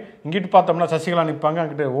மாதிரி இங்கிட்டு பார்த்தோம்னா சசிகலா நிற்பாங்க,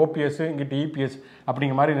 அங்கிட்டு ஓபிஎஸ் இங்கிட்டு இபிஎஸ்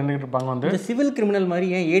அப்படிங்கிற மாதிரி நின்றுட்டு இருப்பாங்க. வந்து சிவில் கிரிமினல் மாதிரி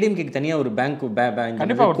ஏன் ஏடிஎம்கேக்கு தனியாக ஒரு பேங்க்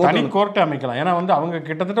கண்டிப்பாக ஒரு தனி கோர்ட்டை அமைக்கலாம். ஏன்னா வந்து அவங்க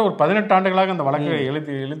கிட்டத்தட்ட ஒரு 18 ஆண்டுகளாக அந்த வழக்கை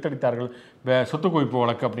இழுத்தடித்தார்கள். சொத்து குவிப்பு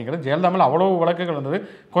வழக்கு அப்படிங்கிறது ஜெயலலிதாவில் அவ்வளோ வழக்குகள் இருந்தது.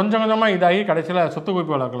 கொஞ்சம் கொஞ்சமாக இதாகி கடைசியில் சொத்து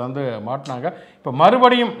குவிப்பு வழக்கில் வந்து மாட்டினாங்க. இப்போ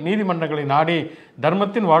மறுபடியும் நீதிமன்றங்களை நாடி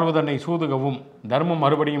தர்மத்தின் வாழ்வதனை சூதுகவும் தர்மம்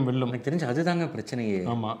மறுபடியும் வெல்லும். எனக்கு தெரிஞ்சு அதுதாங்க பிரச்சனையே.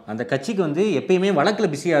 ஆமாம், அந்த கட்சிக்கு வந்து எப்பயுமே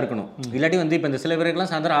வழக்கில் பிஸியாக இருக்கணும். இல்லாட்டி வந்து இப்போ இந்த சில பேருக்குலாம்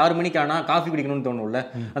சாயந்தரம் 6 மணிக்கு ஆனால் காஃபி குடிக்கணும்னு தோணும்ல,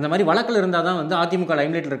 அந்த மாதிரி வழக்கில் இருந்தால் தான் வந்து அதிமுக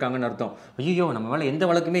லைம்லைட்டில் இருக்காங்கன்னு அர்த்தம். ஐயோ நம்ம மேலே எந்த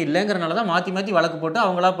வழக்குமே இல்லைங்கிறனால தான் மாற்றி மாற்றி வழக்கு போட்டு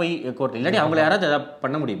அவங்களா போய் கோர்ட், இல்லாட்டி அவங்கள யாராவது எதாவது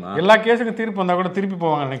பண்ண முடியுமா? எல்லா கேஸுக்கு தீர்ப்பு வந்தால் கூட திருப்பி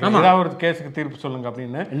போவாங்க நினைக்கிறேன். ஏதாவது ஒரு கேஸுக்கு தீர்ப்பு சொல்லுங்க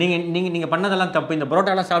அப்படின்னு. நீங்கள் பண்ணதெல்லாம் தப்பு, இந்த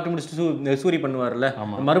பரோட்டாலாம் சாப்பிட்டு முடிச்சுட்டு சூரி பண்ணுவார்ல,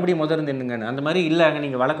 மறுபடியும் முதல்ல என்னங்க அந்த மாதிரி இல்லைங்க,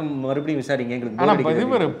 நீங்கள் வழக்கு மறுபடியும் விசாரிங்க எங்களுக்கு. ஆனால்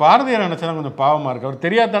இவர் பாரதியார் நினைச்சதான் கொஞ்சம் பாவமாக இருக்கு. அவர்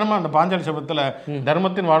தெரியாதனமா அந்த பாஞ்சாலி சபத்தில்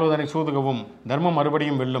தர்மத்தின் வாழ்வதனை சூதுகவும் தர்மம்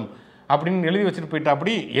மறுபடியும் வெல்லும் அப்படின்னு எழுதி வச்சுட்டு போயிட்டா.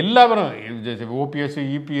 அப்படி எல்லாரும் ஓபிஎஸ்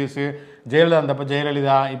இபிஎஸ் ஜெயலலிதா, அந்த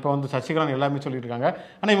ஜெயலலிதா, இப்போ வந்து சசிகலா எல்லாமே சொல்லிட்டு இருக்காங்க.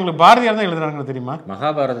 ஆனால் இவங்களுக்கு பாரதியார் தான் எழுதுறாங்க தெரியுமா?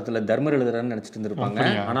 மகாபாரதத்தில் தர்மர் எழுதுறாருன்னு நினச்சிட்டு இருந்திருப்பாங்க.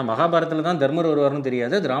 ஆனால் மகாபாரதத்தில் தான் தர்மர் வருவார்னு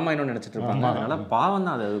தெரியாது, அது ராமாயணம்னு நினச்சிட்டு இருப்பாங்க. அதனால பாவம்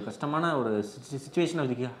தான், அது கஷ்டமான ஒரு சுச்சுவேஷன்.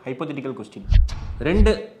 அதுக்கு ஹைப்போதெட்டிக்கல் கொஸ்டின்.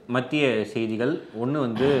 2 மத்திய செய்திகள். ஒன்று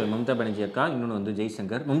வந்து மம்தா பானர்ஜி அக்கா, இன்னொன்று வந்து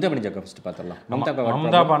ஜெய்சங்கர். மம்தா பானர்ஜி அக்கா ஃபர்ஸ்ட் பார்த்துடலாம்.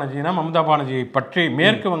 மம்தா பானர்ஜியை பற்றி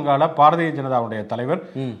மேற்கு வங்காள பாரதிய ஜனதாவுடைய தலைவர்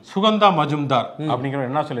சுகந்தா மஜும்தார் அப்படிங்கிற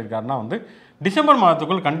என்ன சொல்லியிருக்காருன்னா வந்து டிசம்பர்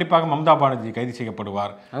மாதத்துக்குள் கண்டிப்பாக மம்தா பானர்ஜி கைது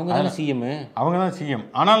செய்யப்படுவார். அவங்க தான் சிஎம்.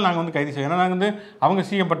 ஆனால் நாங்கள் வந்து கைது செய்வோம். ஏன்னா நாங்கள் வந்து அவங்க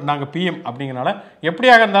சிஎம் பட் நாங்கள் பிஎம் அப்படிங்கிறனால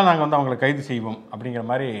எப்படியாக இருந்தாலும் நாங்கள் வந்து அவங்களை கைது செய்வோம் அப்படிங்கிற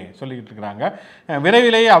மாதிரி சொல்லிக்கிட்டு இருக்கிறாங்க.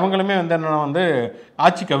 விரைவிலேயே அவங்களுமே வந்து என்னென்னா வந்து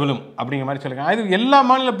ஆட்சி கவிழும் அப்படிங்கிற மாதிரி சொல்லியிருக்காங்க. இது எல்லா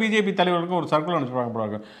மாநில பிஜேபி தலைவர்களுக்கும் ஒரு சர்க்குலர்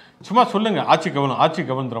அனுப்பிச்சுருவாங்க. சும்மா சொல்லுங்கள் ஆட்சி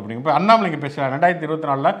கவிழும் அப்படிங்க. இப்போ அண்ணாமலைக்கு பேசுகிறார்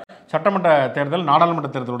 2024 சட்டமன்ற தேர்தல் நாடாளுமன்ற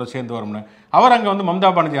தேர்தலோட சேர்ந்து வரும்னு. அவர் அங்கே வந்து மம்தா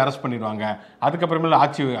பானர்ஜி அரெஸ்ட் பண்ணிடுவாங்க, அதுக்கப்புறமேல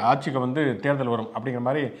ஆட்சிக்கு வந்து தேர்தல் வரும் அப்படிங்கிற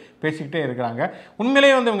மாதிரி பேசிக்கிட்டே இருக்கிறாங்க.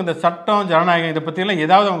 உண்மையிலேயே வந்து இவங்க இந்த சட்டம் ஜனநாயகம் இதை பற்றியெல்லாம்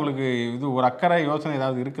ஏதாவது அவங்களுக்கு இது ஒரு அக்கறை யோசனை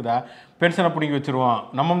ஏதாவது இருக்குதா? பென்ஷனை பிடிங்கி வச்சுருவோம்,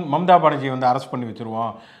 மம்தா பானர்ஜியை வந்து அரெஸ்ட் பண்ணி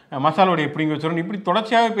வச்சுருவோம், மசாலோடைய பிடிங்கி வச்சுருவோம், இப்படி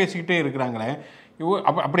தொடர்ச்சியாகவே பேசிக்கிட்டே இருக்கிறாங்களே.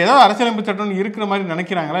 அப்படி ஏதாவது அரசியலமைப்பு சட்டம் இருக்கிற மாதிரி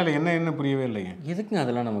நினைக்கிறாங்களா இல்லை என்ன புரியவே இல்லைங்க. எதுக்குங்க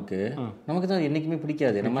அதெல்லாம் நமக்கு தான் என்றைக்குமே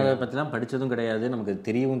பிடிக்காது. நம்ம அதை பற்றிலாம் படித்ததும் கிடையாது, நமக்கு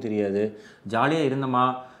தெரியவும் தெரியாது. ஜாலியாக இருந்தோமா,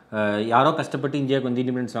 யாரோ கஷ்டப்பட்டு இந்தியாவுக்கு வந்து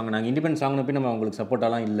இண்டிபெண்டன்ஸ் வாங்கினாங்க. இண்டிபெண்டன்ஸ் வாங்கினப்போ நம்ம அவங்களுக்கு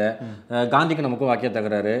சப்போர்ட்டாலாம் இல்லை. காந்திக்கு நமக்கும் வாக்கிய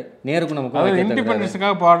தகராறு, நேருக்கும் நமக்கும்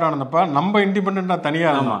இண்டிபெண்டன்ஸுக்காக போராடினப்ப நம்ம இண்டிபெண்டன்ட்டாக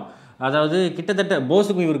தனியாக. ஆமாம், அதாவது கிட்டத்தட்ட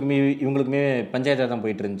போஸுக்கும் இவங்களுக்குமே பஞ்சாயத்தாக தான்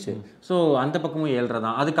போயிட்டு இருந்துச்சு. ஸோ அந்த பக்கமும் 7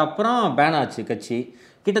 தான். அதுக்கப்புறம் பேன் ஆச்சு கட்சி.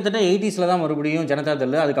 கிட்டத்தட்ட 80s தான் மறுபடியும் ஜனதா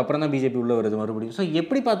தள், அதுக்கப்புறம் தான் பிஜேபி உள்ளே வருது மறுபடியும். ஸோ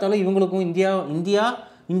எப்படி பார்த்தாலும் இவங்களுக்கும் இந்தியா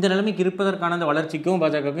இந்த நிலைமைக்கு இருப்பதற்கான அந்த வளர்ச்சிக்கும்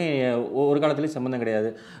பாஜகவுக்கும் ஒரு காலத்துலேயும் சம்மந்தம் கிடையாது.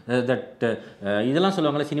 இதெல்லாம்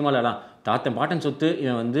சொல்லுவாங்களே சினிமாலலாம், தாத்தன் பாட்டன் சொத்து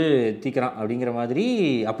இவன் வந்து தீக்கிறான் அப்படிங்கிற மாதிரி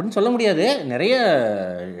அப்படின்னு சொல்ல முடியாது.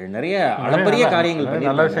 நிறைய அளப்பரிய காரியங்கள்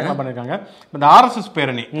நல்ல விஷயங்கள் பண்ணியிருக்காங்க. இந்த ஆர்எஸ்எஸ்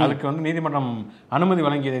பேரணி அதுக்கு வந்து நீதிமன்றம் அனுமதி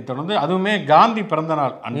வழங்கியதை தொடர்ந்து அதுவுமே காந்தி பிறந்த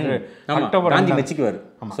நாள் அன்று அக்டோபர் காந்தி மெச்சிக்குவார்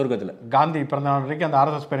சொர்க்கத்தில். காந்தி பிறந்த நாள் வரைக்கும் அந்த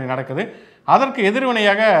ஆர்எஸ்எஸ் பேரணி நடக்குது. அதற்கு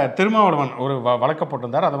எதிர்வினையாக திருமாவளவன் ஒரு வழக்கு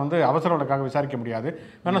போட்டிருந்தார். அதை வந்து அவசர வழக்காக விசாரிக்க முடியாது,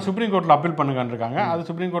 வேணா சுப்ரீம் கோர்ட்டில் அப்பீல் பண்ணுங்கன்னு இருக்காங்க. அது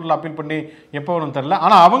சுப்ரீம் கோர்ட்டில் அப்பீல் பண்ணி எப்போ வரும்னு தெரியல.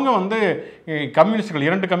 ஆனால் அவங்க வந்து கம்யூனிஸ்டுகள்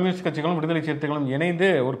 2 கம்யூனிஸ்ட் கட்சிகளும் விடுதலை சிறுத்தைகளும் இணைந்து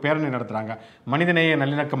ஒரு பேரணி நடத்துகிறாங்க. மனிதநேய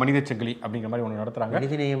நல்லிணக்க மனித சங்கிலி அப்படிங்கிற மாதிரி ஒன்று நடத்துகிறாங்க.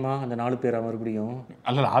 மனிதநேயமா அந்த 4 பேரா மறுபடியும்?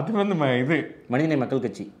 அல்ல, அது வந்து இது மனிதநேய மக்கள்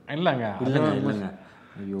கட்சி இல்லைங்க.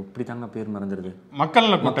 ஐயோ இப்படி தாங்க பேர் மறந்துடுது. மக்கள்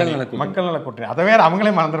நல கூட்டணி அதை வேற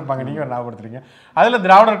அவங்களே மறந்துருப்பாங்க, நீங்கள் வேறு ஞாபகப்படுத்துறீங்க. அதில்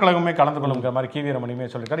திராவிடர் கழகமே கலந்து கொள்ளுங்கிற மாதிரி கி வீரமணியுமே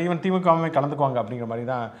சொல்லியிருக்காரு. ஈவன் திமுகவுமே கலந்துக்குவாங்க அப்படிங்கிற மாதிரி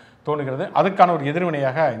தான் தோணுகிறது. அதுக்கான ஒரு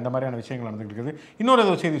எதிர்வினையாக இந்த மாதிரியான விஷயங்கள் நடந்துகிட்டு இருக்குது.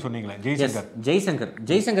 இன்னொரு செய்தி சொன்னீங்களே,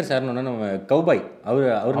 ஜெய்சங்கர் சார்னு நம்ம கௌபாய்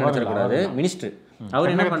அவர் நினைச்சிடக்கூடாது, மினிஸ்டர்.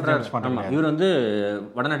 அவர் என்ன பண்றாரு, இவர் வந்து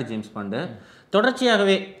வடநாட்டு ஜேம்ஸ் பாண்டு.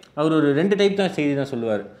 தொடர்ச்சியாகவே அவர் ஒரு 2 டைப் தான் செய்தி தான்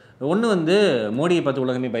சொல்லுவார். ஒன்று வந்து மோடியை பார்த்து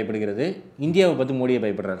உலகமே பயப்படுகிறது, இந்தியாவை பார்த்து மோடியை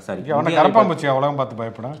பயப்படுறாரு. சாரி, உலகம் பார்த்து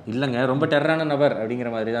பயப்படும் இல்லைங்க, ரொம்ப டெரரான நபர் அப்படிங்கிற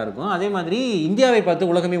மாதிரி தான் இருக்கும். அதே மாதிரி இந்தியாவை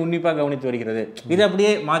பார்த்து உலகமே உன்னிப்பாக கவனித்து வருகிறது. இது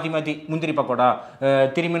அப்படியே மாற்றி முந்திரி பக்கோடா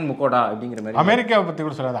திரிமன் முக்கோடா அப்படிங்கிற மாதிரி. அமெரிக்காவை பற்றி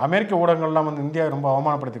கூட சொல்லாது. அமெரிக்க ஊடகங்கள்லாம் வந்து இந்தியாவை ரொம்ப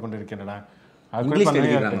அவமானப்படுத்தி கொண்டு இருக்கின்றன. இங்கிலீஷ்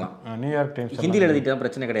எழுதிக்கிறாங்களாம், நியூயார்க் டைம்ஸ் ஹிந்தியில் எழுதிட்டு தான்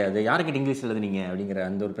பிரச்சனை கிடையாது, யாருக்கிட்ட இங்கிலீஷ் எழுதுனீங்க அப்படிங்கிற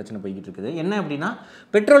அந்த ஒரு பிரச்சனை போய்கிட்டு இருக்குது. என்ன அப்படின்னா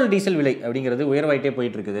பெட்ரோல் டீசல் விலை அப்படிங்கிறது உயர்வாயிட்டே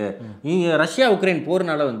போயிட்டு இருக்குது. ரஷ்யா உக்ரைன்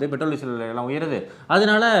போர்னால வந்து பெட்ரோல் டீசல் விலை எல்லாம் உயருது,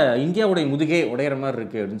 அதனால இந்தியாவுடைய முதுகே உடையிற மாதிரி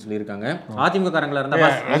இருக்கு அப்படின்னு சொல்லியிருக்காங்க. அதிமுக காரங்களா இருந்தா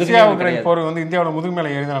ரஷ்யா உக்ரைன் போர் வந்து இந்தியாவோட முதுகு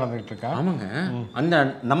மேலே ஏறி நடந்துகிட்டு இருக்கா. ஆமாங்க, அந்த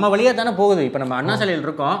நம்ம வழியா தானே போகுது. இப்போ நம்ம அண்ணா சாலையில்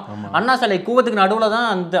இருக்கோம், அண்ணா சாலை கூவத்துக்கு நடுவில் தான்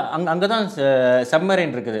அந்த அங்கதான்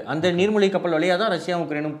சப்மரைன் இருக்குது. அந்த நீர்மூழ்கி கப்பல் வழியா தான் ரஷ்யா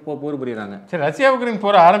உக்ரைனும் போர் புரியுறாங்க. ரஷ்யா உக்ரைன்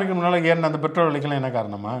போற ஆரம்பிக்கும் முன்னால ஏறின அந்த பெட்ரோல் விலைக்கெல்லாம் என்ன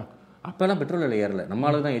காரணமா? அப்பெல்லாம் பெட்ரோல் விலை ஏறல,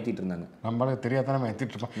 நம்மளால தான் ஏற்றிட்டு இருந்தாங்க. நம்மளுக்கு தெரியாத நம்ம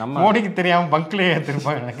ஏற்றிட்டு இருப்போம், நம்ம மோடிக்கு தெரியாம பங்க்லேயே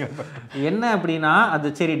ஏற்றிருப்பாங்க நினைக்கிறேன். என்ன அப்படின்னா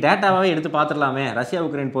அது சரி டேட்டாவே எடுத்து பார்த்துடலாமே, ரஷ்யா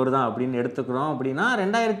உக்ரைன் போர் தான் அப்படின்னு எடுத்துக்கிறோம் அப்படின்னா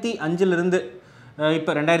 2005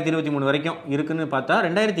 இப்போ 2023 வரைக்கும் இருக்குன்னு பார்த்தா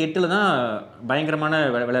 2008 தான் பயங்கரமான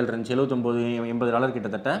விலை இருந்துச்சு, $79-80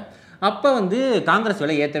 கிட்டத்தட்ட. அப்போ வந்து காங்கிரஸ்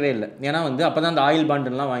விலை ஏற்றவே இல்லை, ஏன்னா வந்து அப்போ தான் அந்த ஆயில்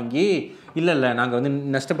பாண்டுலாம் வாங்கி இல்லை நாங்கள் வந்து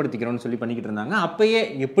நஷ்டப்படுத்திக்கிறோம்னு சொல்லி பண்ணிக்கிட்டு இருந்தாங்க. அப்போயே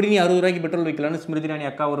எப்படி நீ 60 ரூபாய்க்கு பெட்ரோல் வைக்கலான்னு ஸ்மிருதி இரானி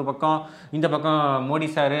அக்கா ஒரு பக்கம், இந்த பக்கம் மோடி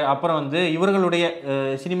சார், அப்புறம் வந்து இவர்களுடைய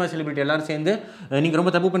சினிமா செலிபிரிட்டி எல்லாரும் சேர்ந்து நீங்கள்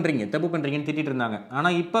ரொம்ப தப்பு பண்ணுறீங்கன்னு திட்டிகிட்டு இருந்தாங்க.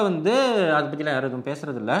 ஆனால் இப்போ வந்து அதை பற்றிலாம் யாரும் எதுவும்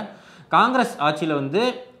பேசுகிறதில்ல. காங்கிரஸ் ஆட்சியில் வந்து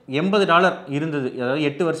 $80 இருந்தது, அதாவது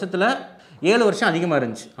 8 வருஷத்தில் 7 வருஷம் அதிகமாக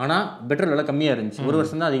இருந்துச்சு. ஆனால் பெட்ரோல் விலை கம்மியாக இருந்துச்சு, 1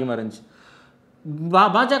 வருஷம் தான் அதிகமாக இருந்துச்சு.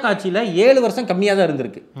 பாஜக ஆட்சியில் 7 வருஷம் கம்மியாக தான்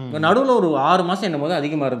இருந்திருக்கு, நடுவில் ஒரு 6 மாதம் என்னும் போது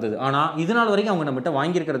அதிகமாக இருந்தது. ஆனால் இதனால் வரைக்கும் அவங்க நம்மகிட்ட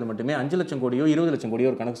வாங்கியிருக்கிறது மட்டுமே 5 லட்சம் கோடியோ 20 லட்சம் கோடியோ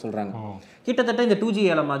ஒரு கணக்கு சொல்கிறாங்க. கிட்டத்தட்ட இந்த 2G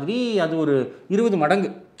ஏல மாதிரி அது ஒரு 20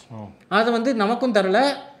 மடங்கு. அதை வந்து நமக்கும் தரல,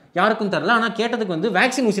 யாருக்கும் தரல. ஆனால் கேட்டதுக்கு வந்து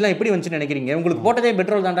வேக்சின் ஊசிலாம் எப்படி வந்துச்சுன்னு நினைக்கிறீங்க, உங்களுக்கு போட்டதே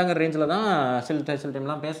பெட்ரோல் தாண்டாங்கிற ரேஞ்சில் தான் சில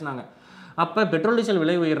டைம்லாம் பேசினாங்க. அப்போ பெட்ரோல் டீசல்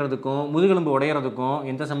விலை உயர்றதுக்கும் முதுகெலும்பு உடையிறதுக்கும்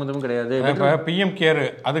எந்த சம்மந்தமும் கிடையாது. இப்போ பிஎம் கேர்,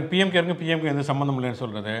 அதுக்கு பிஎம் கேருக்கு பிஎம்க்கு எந்த சம்மந்தம் இல்லைன்னு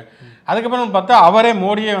சொல்கிறது. அதுக்கப்புறம் பார்த்தா அவரே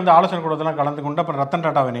மோடியே வந்து ஆலோசனை கூடத்தெல்லாம் கலந்து கொண்டு அப்புறம் ரத்தன்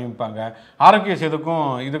டாட்டாவை நியமிப்பாங்க. ஆரோக்கிய சேதுக்கும்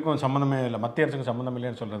இதுக்கும் சம்மந்தமே இல்லை, மத்திய அரசுக்கும் சம்மந்தம்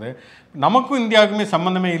இல்லைன்னு சொல்கிறது. நமக்கும் இந்தியாவுக்குமே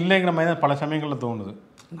சம்மந்தமே இல்லைங்கிற மாதிரி தான் பல சமயங்களில் தோணுது.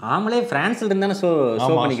 நாமளே பிரான்ஸ்ல இருந்து தானே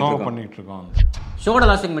பண்ணிட்டு இருக்கோம். ஷோட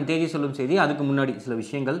லாஸ்ட் செக்மெண்ட் தேதி சொல்லும் செய்தி. அதுக்கு முன்னாடி சில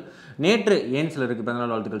விஷயங்கள். நேற்று ஏன் சிலருக்கு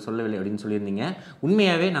பிறந்தநாள் வாழ்த்துக்கள் சொல்லவில்லை அப்படின்னு சொல்லியிருந்தீங்க.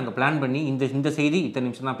 உண்மையாகவே நாங்கள் பிளான் பண்ணி இந்த செய்தி இத்தனை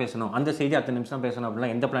நிமிஷம் தான் பேசணும், அந்த செய்தி அத்தனை நிமிஷம் தான் பேசணும்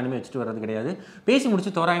அப்படிலாம் எந்த பிளானுமே வச்சுட்டு வர்றது கிடையாது. பேசி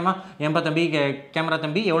முடிச்சு தோராயமா எம்பா தம்பி கேமரா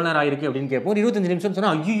தம்பி எவ்வளோ நேரம் ஆயிருக்கு அப்படின்னு கேட்போம். 25 நிமிஷம்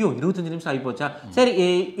சொன்னால் ஐயோ 25 நிமிஷம் ஆகிப்போச்சா, சரி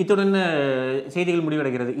இத்துடன் செய்திகள்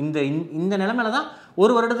முடிவடைகிறது. இந்த நிலைமையில தான்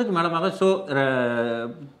 1 வருடத்துக்கு மேலமாக ஷோ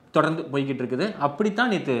தொடர்ந்து போய்கிட்டு இருக்குது.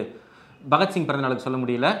 அப்படித்தான் நேற்று பகத்சிங் பிறந்தநாளுக்கு சொல்ல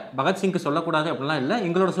முடியல, பகத்சிங்க்கு சொல்லக்கூடாது அப்படிலாம் இல்லை.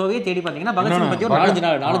 எங்களோட ஷோவையே தேடி பார்த்தீங்கன்னா பகத்சிங் பற்றி ஒரு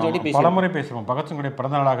 4 வாட்டி பேசுவோம், பலமுறை பேசுவோம். பகத்சிங்குடைய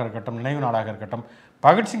பிறந்த நாளாக இருக்கட்டும், நினைவு நாளாக இருக்கட்டும்,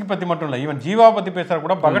 பகத்சிங் பற்றி மட்டும் இல்லை, ஈவன் ஜீவாவை பற்றி பேசுகிற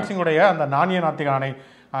கூட பகத்சிங்குடைய அந்த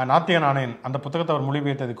நாத்திய நாணயன் அந்த புத்தகத்தை அவர்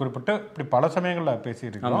மொழிபெயர்த்தது குறிப்பிட்டு இப்படி பல சமயங்களில்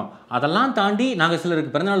பேசியிருக்கோம். அதெல்லாம் தாண்டி நாங்கள்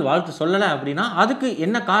சிலருக்கு பிறந்தநாள் வாழ்த்து சொல்லலை அப்படின்னா அதுக்கு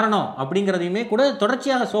என்ன காரணம் அப்படிங்கிறதையுமே கூட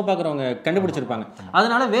தொடர்ச்சியாக ஷோ பார்க்குறவங்க கண்டுபிடிச்சிருப்பாங்க.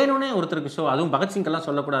 அதனால வேணும்னே ஒருத்தருக்கு ஷோ, அதுவும் பகத்சிங்கெல்லாம்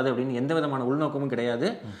சொல்லக்கூடாது அப்படின்னு எந்த விதமான உள்நோக்கமும் கிடையாது,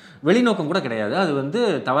 வெளிநோக்கம் கூட கிடையாது. அது வந்து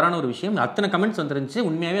தவறான ஒரு விஷயம். அத்தனை கமெண்ட்ஸ் வந்துருந்துச்சு,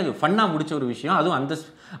 உண்மையாகவே அது ஃபன்னாக முடிச்ச ஒரு விஷயம். அதுவும்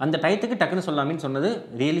அந்த டயத்துக்கு டக்குன்னு சொல்லாமின்னு சொன்னது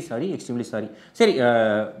ரியலி சாரி, எக்ஸ்ட்ரீம்லி சாரி. சரி,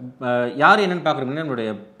 யார் என்னன்னு பார்க்குறோம்னா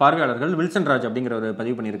நம்மளுடைய பார்வையாளர்கள் வில்சன் ராஜ் அப்படிங்கிற ஒரு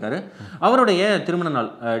பதிவு பண்ணியிருக்காரு. அவருடைய திருமண நாள்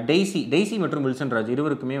டெய்சி மற்றும் வில்சன் ராஜ்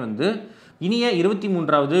இருவருக்குமே வந்து இனிய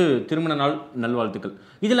 23வது திருமண நாள் நல்வாழ்த்துக்கள்.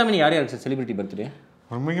 இது இல்லாமல் யார் யாருக்கு செலிபிரிட்டி பர்த்டே?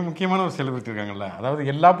 ஒரு மிக முக்கியமான ஒரு செலிபிரிட்டி இருக்காங்கல்ல, அதாவது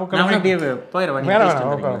எல்லா பூக்களுமே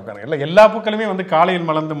போயிடுவேன். எல்லா பூக்களுமே வந்து காலையில்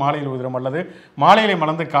மலர்ந்து மாலையில் உதிரும் அல்லது மாலையிலே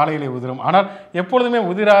மலர்ந்து காலையிலே உதிரும். ஆனால் எப்பொழுதுமே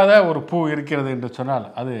உதிராத ஒரு பூ இருக்கிறது என்று சொன்னால்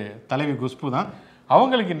அது தலைவி குஷ்பு தான்.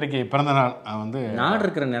 அவங்களுக்கு இன்றைக்கு பிறந்த நாள். வந்து நாடு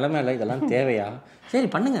இருக்கிற நிலைமையில இதெல்லாம் தேவையா? சரி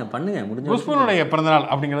பண்ணுங்க முடிஞ்ச. குஷ்புனுடைய பிறந்தநாள்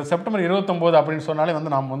அப்படிங்கிறது செப்டம்பர் 29 அப்படின்னு சொன்னாலே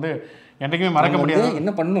வந்து நாம் வந்து என்றைக்குமே மறக்க முடியாது,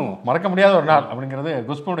 என்ன பண்ணும் மறக்க முடியாத ஒரு நாள் அப்படிங்கிறது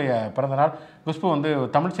குஷ்புடைய பிறந்தநாள். குஷ்பு வந்து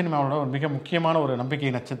தமிழ் சினிமாவோட ஒரு மிக முக்கியமான ஒரு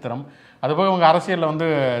நம்பிக்கை நட்சத்திரம். அதுபோக அவங்க அரசியலில் வந்து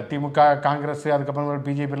திமுக, காங்கிரஸ், அதுக்கப்புறம்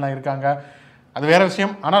பிஜேபிலாம் இருக்காங்க, அது வேற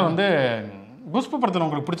விஷயம். ஆனால் வந்து குஷ்பு படத்தில்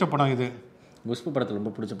உங்களுக்கு பிடிச்ச படம் இது? குஷ்பு படத்தில்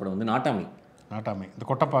ரொம்ப பிடிச்ச படம் வந்து நாட்டாமை. இந்த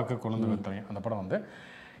கொட்டப்பாக்கு குழந்தை அந்த படம் வந்து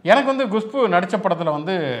எனக்கு வந்து குஷ்பு நடித்த படத்தில்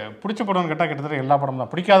வந்து பிடிச்ச படம்னு கேட்டால் கிட்டத்தட்ட எல்லா படம்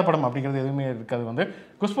தான். பிடிக்காத படம் அப்படிங்கிறது எதுவுமே இருக்காது. வந்து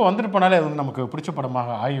குஷ்பு வந்துட்டு போனாலே அது வந்து நமக்கு பிடிச்ச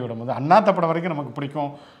படமாக ஆகிவிடும். வந்து அண்ணாத்த படம் வரைக்கும் நமக்கு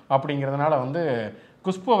பிடிக்கும் அப்படிங்கிறதுனால வந்து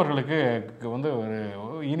குஷ்பு அவர்களுக்கு வந்து ஒரு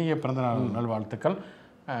இனிய பிறந்தநாள் நல்வாழ்த்துக்கள்.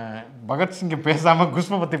 பகத்சிங்கை பேசாமல்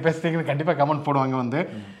குஷ்பு பற்றி பேசுறீங்கன்னு கண்டிப்பாக கமெண்ட் போடுவாங்க. வந்து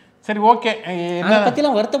சரி ஓகே, என்ன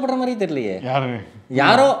பற்றிலாம் வருத்தப்படுற மாதிரி தெரியலையே.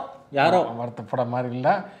 யாரோ வருத்தப்பட மாதிரி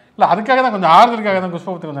இல்லை. அதுக்காக தான் கொஞ்சம் ஆறுதலுக்காக தான்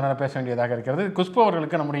குஷ்பு பற்றி கொஞ்சம் நேரம் பேச வேண்டியதாக இருக்கிறது. குஷ்பு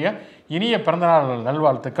அவர்களுக்கு நம்முடைய இனிய பிறந்தநாள்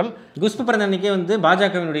நல்வாழ்த்துக்கள். குஷ்பு பிறந்த அன்னைக்கே வந்து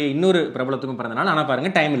பாஜகவினுடைய இன்னொரு பிரபலத்துக்கும் பிறந்தநாள். ஆனால்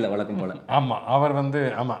பாருங்க டைம் இல்லை வழக்கம் போல.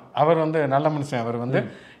 அவர் வந்து நல்ல மனுஷன். அவர் வந்து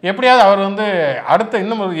எப்படியாவது அவர் வந்து அடுத்த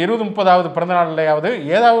இன்னும் ஒரு 20-30வது பிறந்தநாள்லையாவது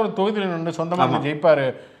ஏதாவது ஒரு தொகுதியில் நின்று சொந்தமாக ஜெயிப்பார்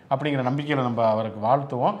அப்படிங்கிற நம்பிக்கையில் நம்ம அவருக்கு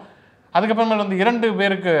வாழ்த்துவோம். அதுக்கப்புறமேல வந்து 2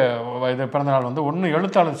 பேருக்கு இது பிறந்தநாள் வந்து ஒன்று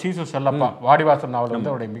எழுத்தாளர் சீசு செல்லப்பா. வாடிவாசல் நாவல்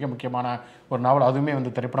வந்து அவருடைய மிக முக்கியமான ஒரு நாவல். அதுவுமே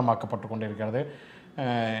வந்து திரைப்படமாக்கப்பட்டு கொண்டு இருக்கிறது.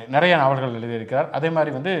 நிறைய நாவல்கள் எழுதியிருக்கிறார். அதே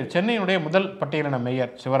மாதிரி வந்து சென்னையினுடைய முதல் பட்டியலின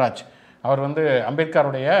மேயர் சிவராஜ். அவர் வந்து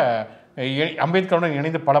அம்பேத்கருடன்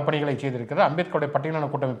இணைந்து பல பணிகளை செய்திருக்கிறார். அம்பேத்கருடைய பட்டியலின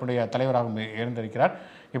கூட்டமைப்புடைய தலைவராகவும் இருந்திருக்கிறார்.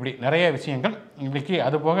 இப்படி நிறைய விஷயங்கள் இன்றைக்கு.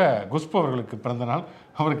 அதுபோக குஷ்பு அவர்களுக்கு பிறந்தநாள்.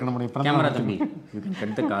 அவருக்கு நம்முடைய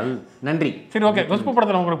பிறந்தநாள் நன்றி. சரி ஓகே, குஷ்பு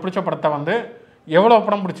படத்தில் உங்களுக்கு பிடிச்ச படத்தை வந்து எவ்வளோ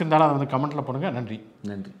படம் பிடிச்சிருந்தாலும் அதை வந்து கமெண்ட்ல போடுங்க. நன்றி.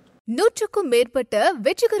 100க்கும் மேற்பட்ட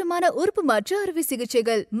வெற்றிகரமான உறுப்பு மாற்று அறுவை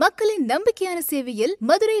சிகிச்சைகள். மக்களின் நம்பிக்கையான சேவையில்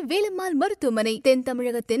மதுரை வேலம்மாள் மருத்துவமனை, தென்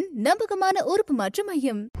தமிழகத்தின் நம்பகமான உறுப்பு மாற்று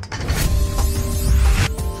மையம்.